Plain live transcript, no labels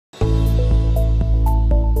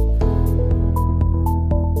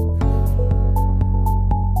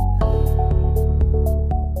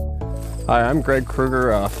Hi, I'm Greg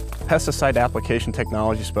Kruger, pesticide application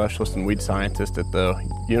technology specialist and weed scientist at the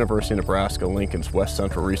University of Nebraska Lincoln's West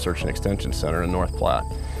Central Research and Extension Center in North Platte.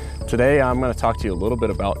 Today I'm going to talk to you a little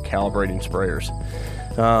bit about calibrating sprayers.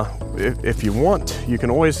 If you want, you can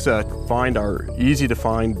always find our easy to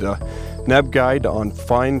find NEB guide on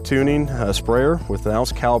fine-tuning a sprayer with an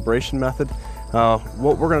ounce calibration method.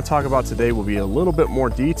 What we're going to talk about today will be a little bit more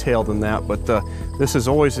detailed than that, but this is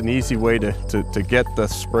always an easy way to get the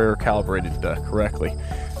sprayer calibrated correctly.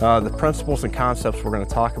 The principles and concepts we're going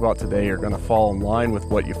to talk about today are going to fall in line with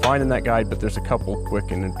what you find in that guide, but there's a couple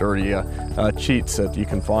quick and dirty cheats that you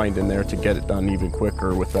can find in there to get it done even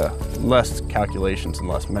quicker with less calculations and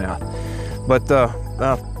less math. But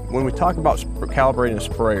when we talk about calibrating a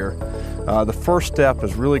sprayer, the first step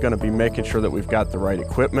is really going to be making sure that we've got the right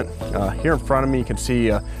equipment. Here in front of me you can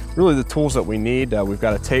see really the tools that we need. We've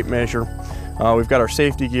got a tape measure, we've got our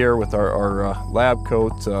safety gear with our lab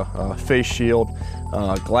coat, face shield,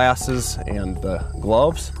 glasses, and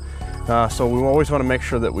gloves. So we always want to make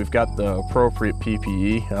sure that we've got the appropriate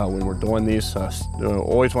PPE when we're doing these.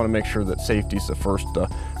 Always want to make sure that safety is the first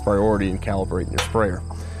priority in calibrating your sprayer.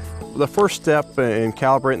 The first step in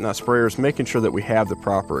calibrating that sprayer is making sure that we have the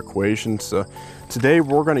proper equations. Today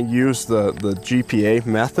we're going to use the GPA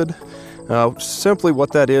method. Simply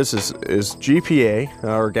what that is GPA,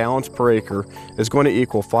 or gallons per acre, is going to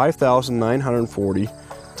equal 5,940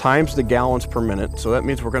 times the gallons per minute. So that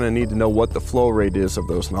means we're going to need to know what the flow rate is of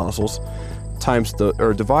those nozzles,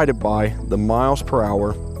 divided by the miles per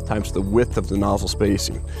hour times the width of the nozzle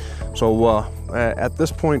spacing. So at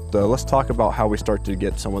this point, let's talk about how we start to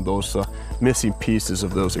get some of those missing pieces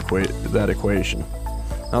of that equation.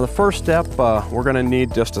 Now the first step, we're going to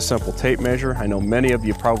need just a simple tape measure. I know many of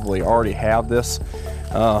you probably already have this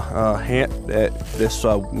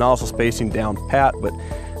nozzle spacing down pat, but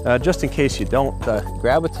just in case you don't,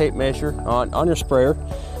 grab a tape measure on your sprayer.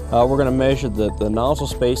 We're going to measure the nozzle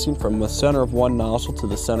spacing from the center of one nozzle to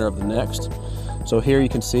the center of the next. So here you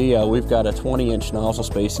can see we've got a 20-inch nozzle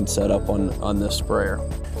spacing set up on this sprayer.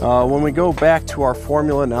 When we go back to our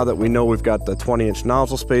formula, now that we know we've got the 20-inch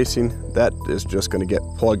nozzle spacing, that is just going to get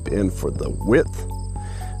plugged in for the width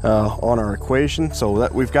on our equation. So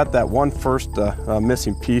that we've got that one first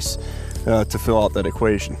missing piece to fill out that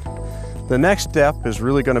equation. The next step is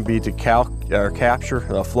really going to be to capture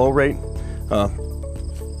the flow rate.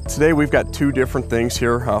 Today we've got two different things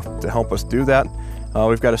here to help us do that.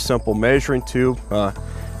 We've got a simple measuring tube.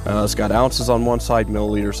 It's got ounces on one side,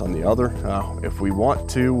 milliliters on the other. If we want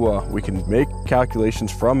to, we can make calculations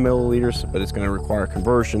from milliliters, but it's going to require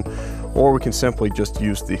conversion, or we can simply just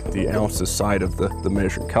use the ounces side of the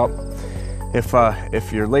measuring cup.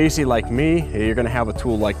 If you're lazy like me, you're going to have a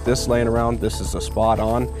tool like this laying around. This is a spot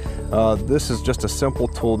on. This is just a simple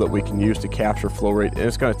tool that we can use to capture flow rate, and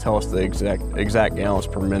it's going to tell us the exact gallons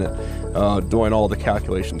per minute, doing all the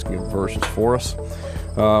calculations and conversions for us.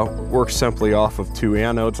 Works simply off of two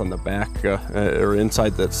anodes on the back or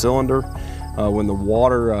inside that cylinder. When the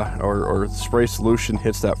water or spray solution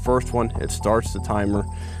hits that first one, it starts the timer.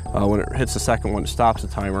 When it hits the second one, it stops the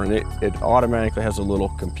timer, and it automatically has a little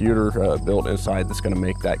computer built inside that's going to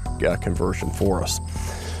make that conversion for us.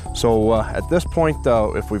 So at this point,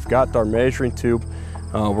 if we've got our measuring tube,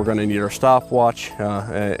 we're going to need our stopwatch,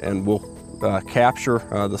 and we'll capture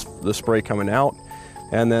the spray coming out,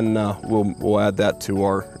 and then we'll add that to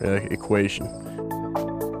our equation.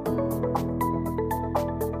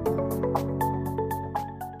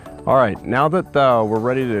 All right, now that we're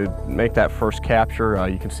ready to make that first capture,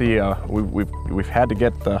 you can see we've had to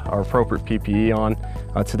get our appropriate PPE on.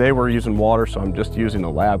 Today we're using water, so I'm just using a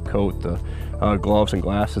lab coat, gloves and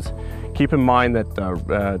glasses. Keep in mind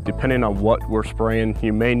that depending on what we're spraying,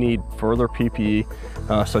 you may need further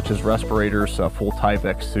PPE, such as respirators, full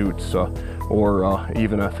Tyvek suits, or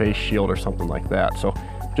even a face shield or something like that. So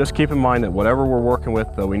just keep in mind that whatever we're working with,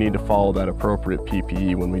 we need to follow that appropriate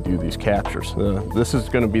PPE when we do these captures. This is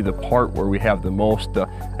going to be the part where we have the most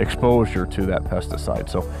exposure to that pesticide.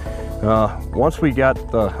 So once we got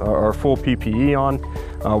our full PPE on,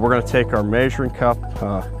 we're going to take our measuring cup.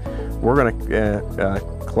 We're going to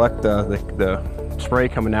collect the spray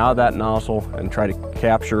coming out of that nozzle and try to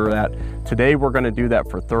capture that. Today we're going to do that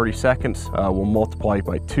for 30 seconds. We'll multiply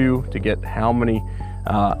by 2 to get how many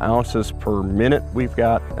ounces per minute we've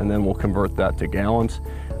got, and then we'll convert that to gallons.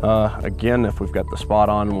 Again, if we've got the spot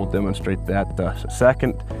on, we'll demonstrate that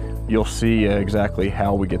second. You'll see exactly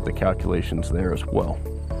how we get the calculations there as well.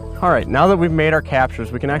 All right, now that we've made our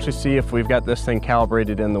captures, we can actually see if we've got this thing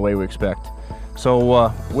calibrated in the way we expect.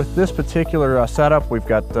 So with this particular setup, we've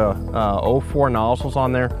got 04 nozzles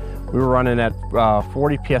on there. We were running at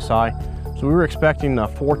 40 psi, So we were expecting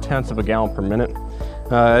 0.4 of a gallon per minute.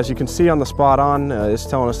 As you can see on the spot on, it's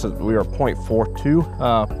telling us that we are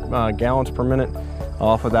 0.42 gallons per minute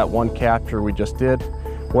off of that one capture we just did.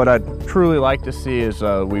 What I'd truly like to see is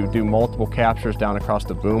we do multiple captures down across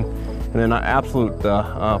the boom, and in an absolute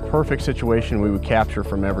perfect situation we would capture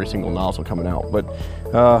from every single nozzle coming out. But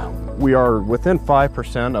we are within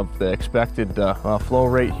 5% of the expected flow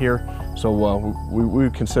rate here, so we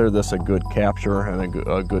would consider this a good capture and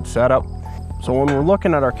a good setup. So when we're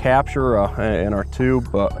looking at our capture in our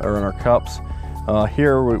tube or in our cups,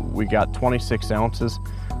 here we got 26 ounces.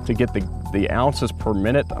 To get the ounces per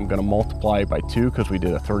minute, I'm going to multiply by 2 because we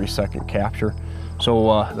did a 30-second capture.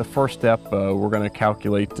 So the first step we're going to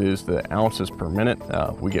calculate is the ounces per minute.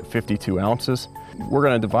 We get 52 ounces. We're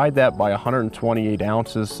going to divide that by 128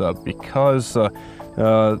 ounces because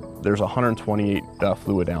there's 128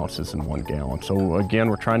 fluid ounces in 1 gallon. So again,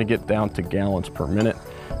 we're trying to get down to gallons per minute.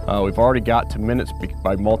 We've already got to minutes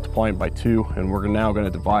by multiplying by 2, and we're now going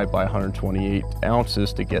to divide by 128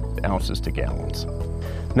 ounces to get ounces to gallons.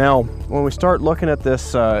 Now, when we start looking at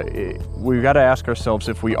this, we've got to ask ourselves,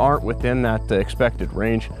 if we aren't within that expected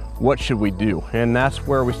range, what should we do? And that's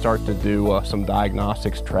where we start to do some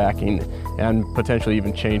diagnostics, tracking, and potentially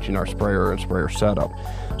even changing our sprayer and sprayer setup.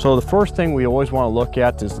 So the first thing we always want to look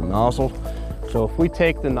at is the nozzle. So if we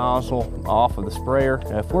take the nozzle off of the sprayer,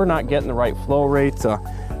 if we're not getting the right flow rate, a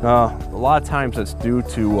lot of times it's due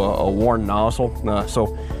to a worn nozzle.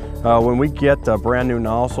 When we get a brand new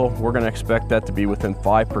nozzle, we're going to expect that to be within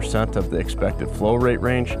 5% of the expected flow rate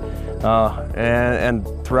range.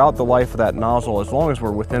 And throughout the life of that nozzle, as long as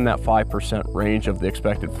we're within that 5% range of the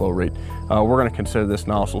expected flow rate, we're going to consider this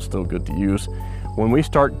nozzle still good to use. When we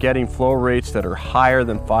start getting flow rates that are higher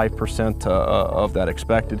than 5% of that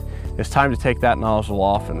expected, it's time to take that nozzle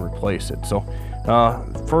off and replace it. So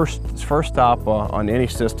first stop on any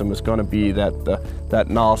system is going to be that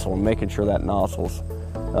nozzle, and making sure that nozzle's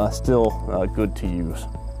still good to use.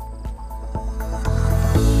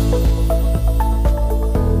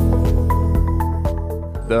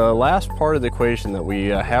 The last part of the equation that we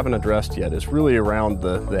haven't addressed yet is really around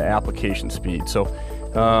the application speed. So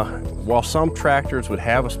while some tractors would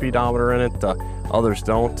have a speedometer in it, others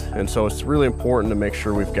don't, and so it's really important to make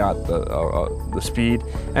sure we've got the speed,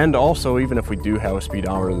 and also even if we do have a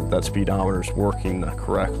speedometer, that speedometer is working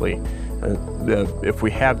correctly. If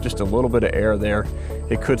we have just a little bit of error there,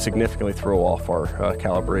 it could significantly throw off our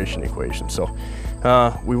calibration equation. So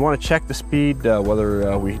we want to check the speed,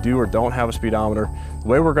 whether we do or don't have a speedometer. The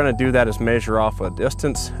way we're going to do that is measure off a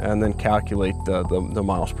distance and then calculate the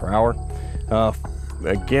miles per hour.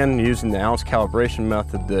 Again, using the ounce calibration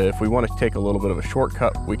method, if we want to take a little bit of a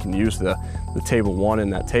shortcut, we can use the table 1 in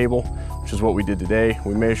that table, which is what we did today.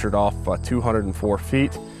 We measured off 204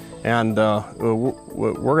 feet, and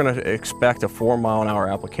we're going to expect a 4-mile-an-hour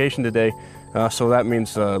application today. So that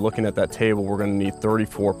means looking at that table, we're going to need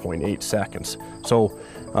 34.8 seconds. So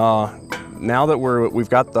now that we've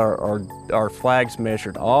got our flags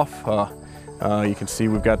measured off, you can see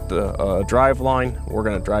we've got the drive line. We're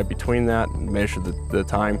going to drive between that and measure the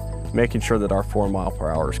time, making sure that our 4 miles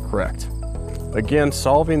per hour is correct. Again,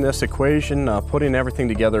 solving this equation, putting everything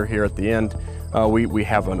together here at the end, we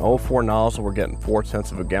have an 0.4 nozzle. We're getting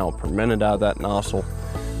 0.4 of a gallon per minute out of that nozzle.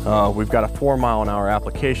 We've got a 4-mile-an-hour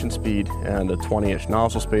application speed and a 20-inch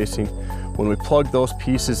nozzle spacing. When we plug those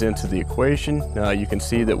pieces into the equation, you can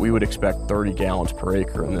see that we would expect 30 gallons per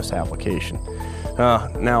acre in this application.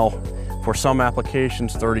 Now, for some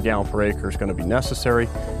applications, 30 gallons per acre is going to be necessary.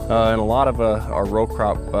 In a lot of our row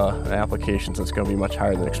crop applications, it's going to be much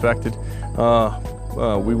higher than expected.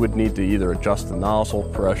 We would need to either adjust the nozzle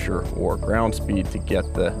pressure or ground speed to get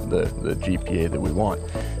the GPA that we want.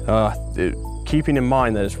 Keeping in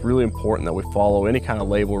mind that it's really important that we follow any kind of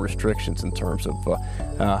label restrictions in terms of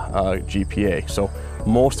GPA. So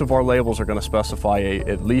most of our labels are going to specify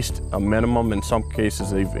at least a minimum, in some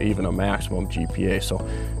cases even a maximum GPA. So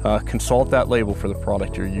consult that label for the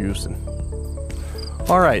product you're using.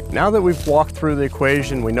 All right, now that we've walked through the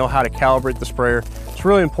equation, we know how to calibrate the sprayer. It's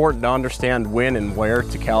really important to understand when and where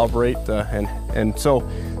to calibrate, and so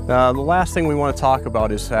the last thing we want to talk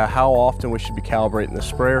about is how often we should be calibrating the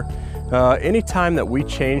sprayer. Anytime that we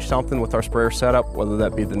change something with our sprayer setup, whether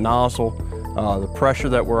that be the nozzle, the pressure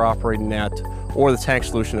that we're operating at, or the tank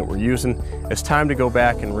solution that we're using, it's time to go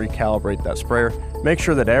back and recalibrate that sprayer. Make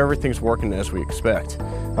sure that everything's working as we expect.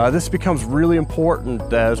 This becomes really important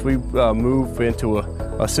as we move into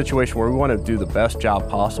a situation where we want to do the best job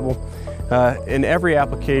possible. In every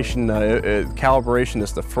application, calibration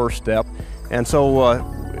is the first step, and so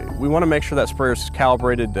we want to make sure that sprayer is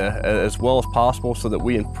calibrated as well as possible so that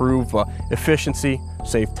we improve efficiency,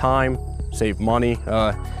 save time, save money,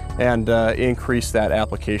 and increase that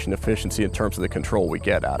application efficiency in terms of the control we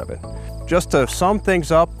get out of it. Just to sum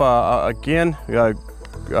things up, again, I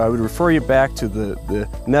would refer you back to the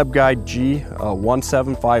NEB Guide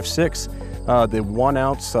G1756, the 1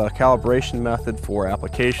 ounce calibration method for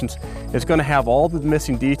applications. It's going to have all the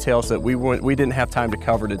missing details that we didn't have time to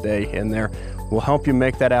cover today in there. We'll help you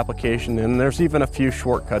make that application, and there's even a few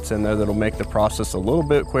shortcuts in there that'll make the process a little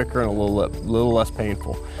bit quicker and a little less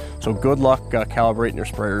painful. So good luck calibrating your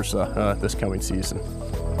sprayers this coming season.